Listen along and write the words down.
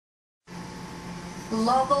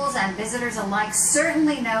Locals and visitors alike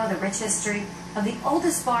certainly know the rich history of the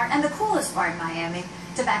oldest bar and the coolest bar in Miami,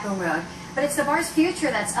 Tobacco Road. But it's the bar's future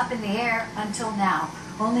that's up in the air until now.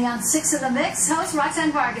 Only on 6 of the Mix, host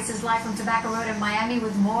Roxanne Vargas is live from Tobacco Road in Miami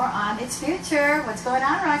with more on its future. What's going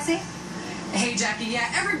on, Roxy? Hey, Jackie,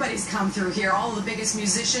 yeah, everybody's come through here. All of the biggest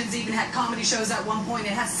musicians even had comedy shows at one point.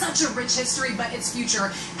 It has such a rich history, but its future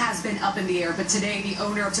has been up in the air. But today, the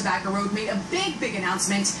owner of Tobacco Road made a big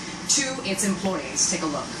announcement to its employees. Take a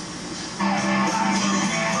look.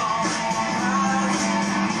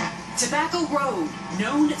 Tobacco Road,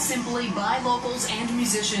 known simply by locals and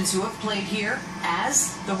musicians who have played here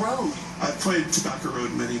as The Road. I've played Tobacco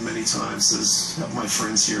Road many times, as have my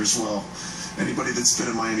friends here as well. Anybody that's been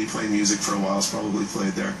in Miami playing music for a while has probably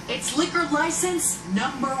played there. It's liquor license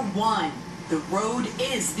 #1. The Road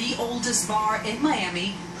is the oldest bar in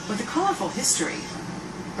Miami with a colorful history.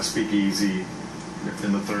 A speakeasy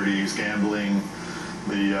in the 30s, gambling.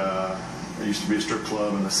 There used to be a strip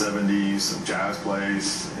club in the 70s, a jazz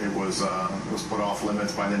place. It was put off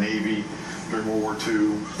limits by the Navy during World War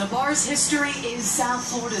II. The bar's history is South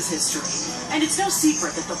Florida's history. And it's no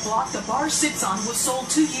secret that the block the bar sits on was sold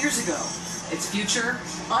 2 years ago. Its future,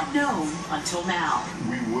 unknown until now.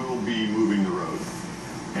 We will be moving the road.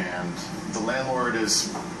 And the landlord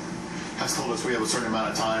has told us we have a certain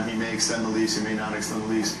amount of time. He may extend the lease, he may not extend the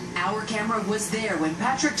lease. Our camera was there when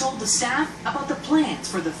Patrick told the staff about the plans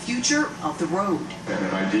for the future of the road. And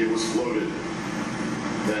an idea was floated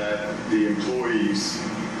that the employees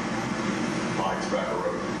buy Tobacco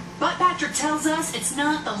Road. But Patrick tells us it's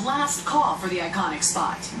not the last call for the iconic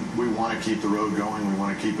spot. We want to keep the road going. We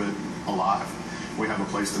want to keep it alive. We have a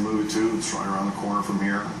place to move it to. It's right around the corner from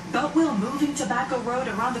here. But will moving Tobacco Road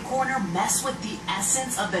around the corner mess with the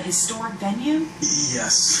essence of the historic venue?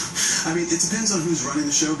 Yes. I mean, it depends on who's running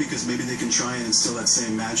the show, because maybe they can try and instill that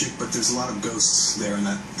same magic, but there's a lot of ghosts there in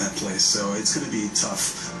that place, so it's going to be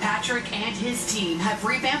tough. Patrick and his team have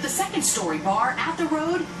revamped the second-story bar at the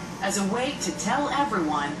Road as a way to tell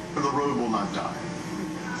everyone The road will not die.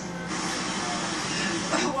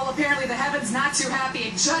 Well, apparently the heavens not too happy.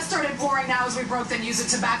 It just started pouring now as we broke the news that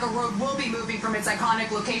Tobacco Road will be moving from its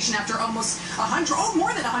iconic location after almost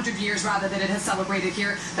more than 100 years rather that it has celebrated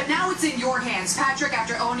here. But now it's in your hands. Patrick,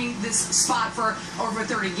 after owning this spot for over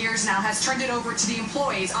 30 years now, has turned it over to the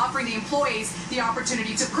employees, offering the employees the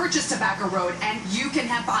opportunity to purchase Tobacco Road, and you can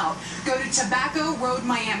help out. Go to Tobacco Road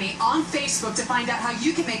Miami on Facebook to find out how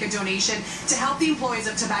you can make a donation to help the employees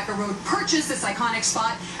of Tobacco Road purchase this iconic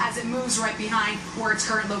spot as it moves right behind where its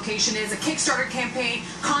current location is. A Kickstarter campaign,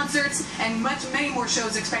 concerts, and many more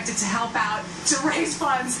shows expected to help out to raise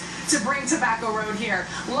funds to bring Tobacco Road here.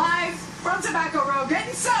 Live from Tobacco Road,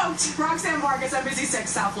 getting soaked, Roxanne Vargas, NBC6,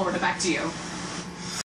 South Florida. Back to you.